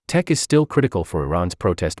Tech is still critical for Iran's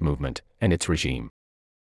protest movement and its regime.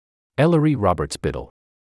 Ellery Roberts-Biddle.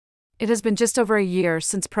 It has been just over a year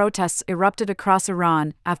since protests erupted across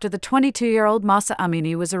Iran after the 22-year-old Mahsa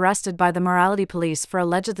Amini was arrested by the morality police for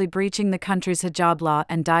allegedly breaching the country's hijab law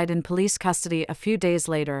and died in police custody a few days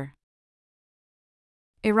later.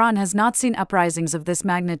 Iran has not seen uprisings of this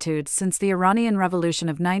magnitude since the Iranian Revolution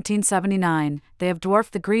of 1979. They have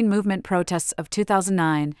dwarfed the Green Movement protests of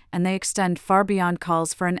 2009, and they extend far beyond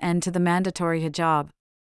calls for an end to the mandatory hijab.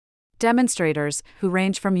 Demonstrators, who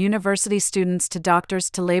range from university students to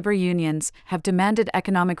doctors to labor unions, have demanded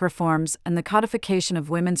economic reforms and the codification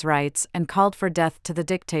of women's rights and called for death to the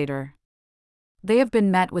dictator. They have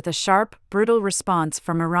been met with a sharp, brutal response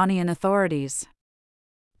from Iranian authorities.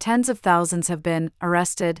 Tens of thousands have been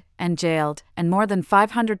arrested and jailed, and more than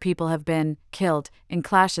 500 people have been killed in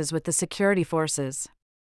clashes with the security forces.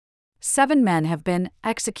 7 men have been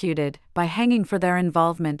executed by hanging for their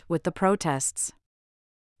involvement with the protests.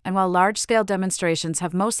 And while large-scale demonstrations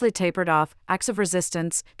have mostly tapered off, acts of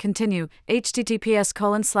resistance continue.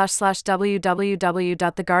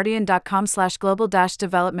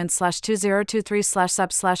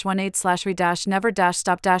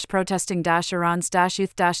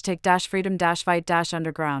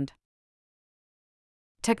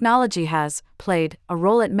 Technology has played a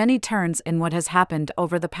role at many turns in what has happened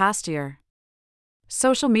over the past year.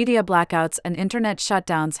 Social media blackouts and internet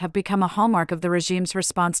shutdowns have become a hallmark of the regime's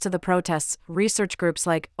response to the protests. Research groups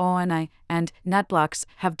like ONI and NetBlocks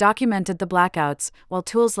have documented the blackouts, while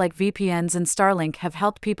tools like VPNs and Starlink have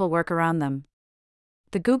helped people work around them.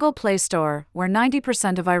 The Google Play Store, where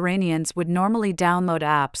 90% of Iranians would normally download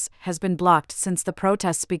apps, has been blocked since the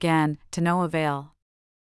protests began, to no avail.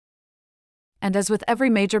 And as with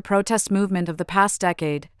every major protest movement of the past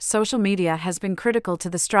decade, social media has been critical to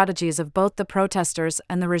the strategies of both the protesters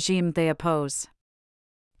and the regime they oppose.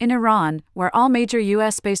 In Iran, where all major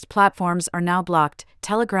US-based platforms are now blocked,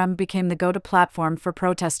 Telegram became the go-to platform for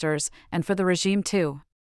protesters, and for the regime too.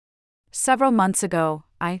 Several months ago,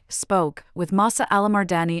 I spoke with Mahsa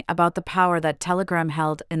Alamardani about the power that Telegram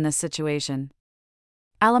held in this situation.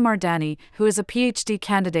 Alamardani, who is a PhD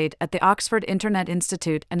candidate at the Oxford Internet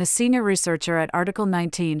Institute and a senior researcher at Article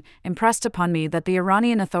 19, impressed upon me that the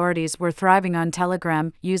Iranian authorities were thriving on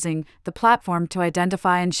Telegram, using the platform to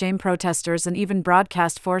identify and shame protesters and even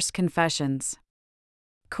broadcast forced confessions.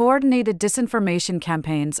 Coordinated disinformation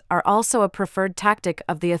campaigns are also a preferred tactic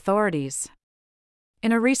of the authorities.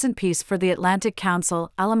 In a recent piece for the Atlantic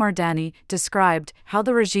Council, Alamardani described how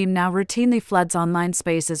the regime now routinely floods online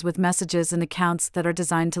spaces with messages and accounts that are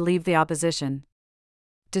designed to leave the opposition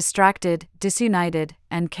distracted, disunited,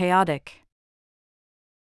 and chaotic.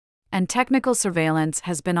 And technical surveillance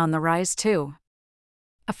has been on the rise too.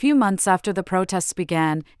 A few months after the protests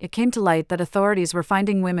began, it came to light that authorities were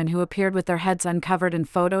finding women who appeared with their heads uncovered in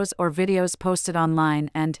photos or videos posted online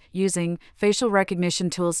and using facial recognition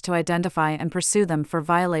tools to identify and pursue them for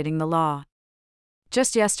violating the law.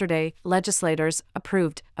 Just yesterday, legislators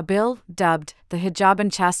approved a bill dubbed the Hijab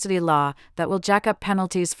and Chastity Law that will jack up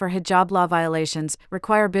penalties for hijab law violations,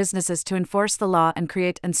 require businesses to enforce the law, and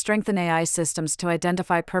create and strengthen AI systems to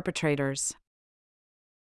identify perpetrators.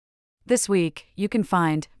 This week, you can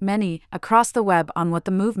find many across the web on what the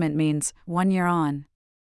movement means 1 year on.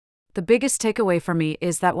 The biggest takeaway for me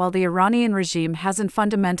is that while the Iranian regime hasn't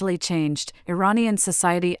fundamentally changed, Iranian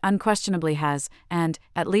society unquestionably has, and,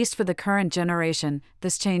 at least for the current generation,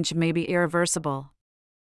 this change may be irreversible.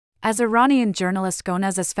 As Iranian journalist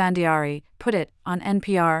Gonez Esfandiari put it on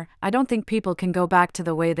NPR, I don't think people can go back to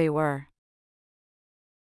the way they were.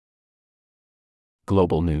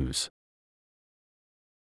 Global news.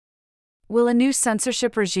 Will a new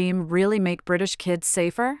censorship regime really make British kids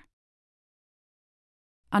safer?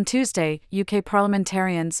 On Tuesday, UK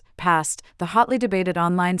parliamentarians passed the hotly debated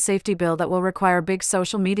online safety bill that will require big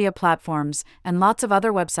social media platforms and lots of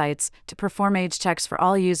other websites to perform age checks for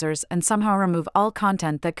all users and somehow remove all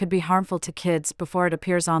content that could be harmful to kids before it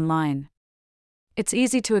appears online. It's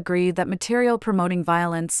easy to agree that material promoting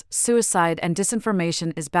violence, suicide, and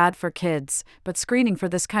disinformation is bad for kids, but screening for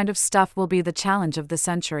this kind of stuff will be the challenge of the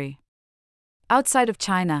century. Outside of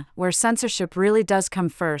China, where censorship really does come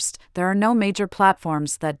first, there are no major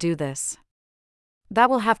platforms that do this. That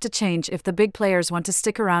will have to change if the big players want to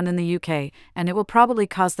stick around in the UK, and it will probably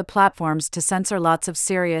cause the platforms to censor lots of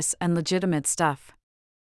serious and legitimate stuff.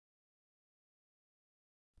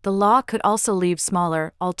 The law could also leave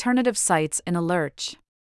smaller, alternative sites in a lurch.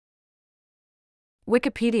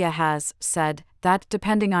 Wikipedia has said that,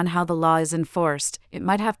 depending on how the law is enforced, it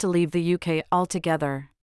might have to leave the UK altogether.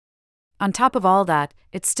 On top of all that,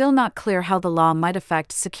 it's still not clear how the law might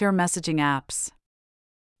affect secure messaging apps.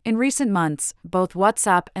 In recent months, both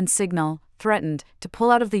WhatsApp and Signal threatened to pull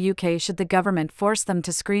out of the UK should the government force them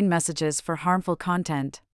to screen messages for harmful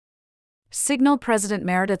content. Signal President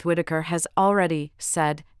Meredith Whittaker has already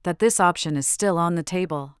said that this option is still on the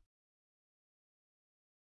table.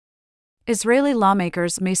 Israeli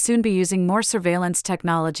lawmakers may soon be using more surveillance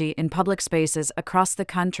technology in public spaces across the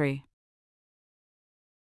country.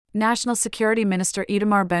 National Security Minister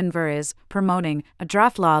Itamar Ben-Gvir is promoting a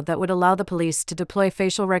draft law that would allow the police to deploy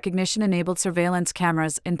facial recognition-enabled surveillance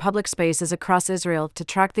cameras in public spaces across Israel to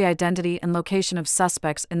track the identity and location of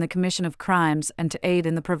suspects in the commission of crimes and to aid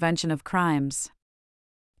in the prevention of crimes.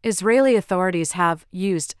 Israeli authorities have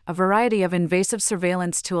used a variety of invasive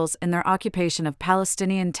surveillance tools in their occupation of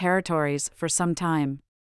Palestinian territories for some time.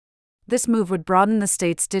 This move would broaden the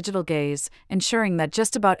state's digital gaze, ensuring that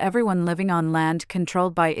just about everyone living on land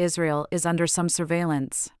controlled by Israel is under some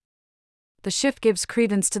surveillance. The shift gives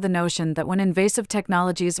credence to the notion that when invasive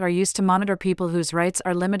technologies are used to monitor people whose rights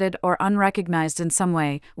are limited or unrecognized in some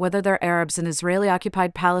way, whether they're Arabs in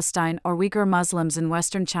Israeli-occupied Palestine or Uyghur Muslims in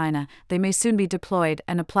Western China, they may soon be deployed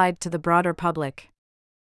and applied to the broader public.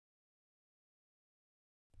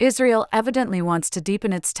 Israel evidently wants to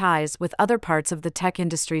deepen its ties with other parts of the tech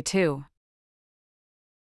industry too.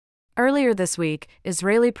 Earlier this week,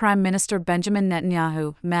 Israeli Prime Minister Benjamin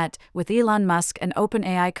Netanyahu met with Elon Musk and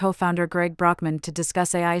OpenAI co-founder Greg Brockman to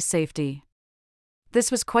discuss AI safety. This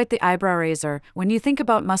was quite the eyebrow-raiser when you think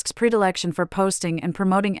about Musk's predilection for posting and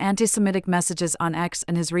promoting anti-Semitic messages on X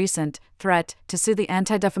and his recent threat to sue the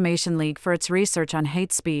Anti-Defamation League for its research on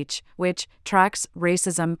hate speech, which tracks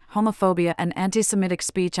racism, homophobia, and anti-Semitic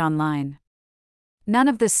speech online. None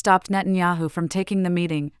of this stopped Netanyahu from taking the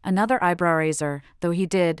meeting, another eyebrow-raiser, though he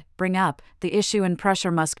did bring up the issue and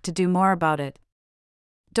pressure Musk to do more about it.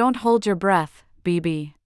 Don't hold your breath,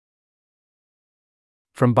 Bibi.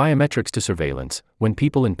 From biometrics to surveillance, when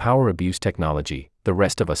people in power abuse technology, the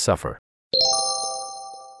rest of us suffer.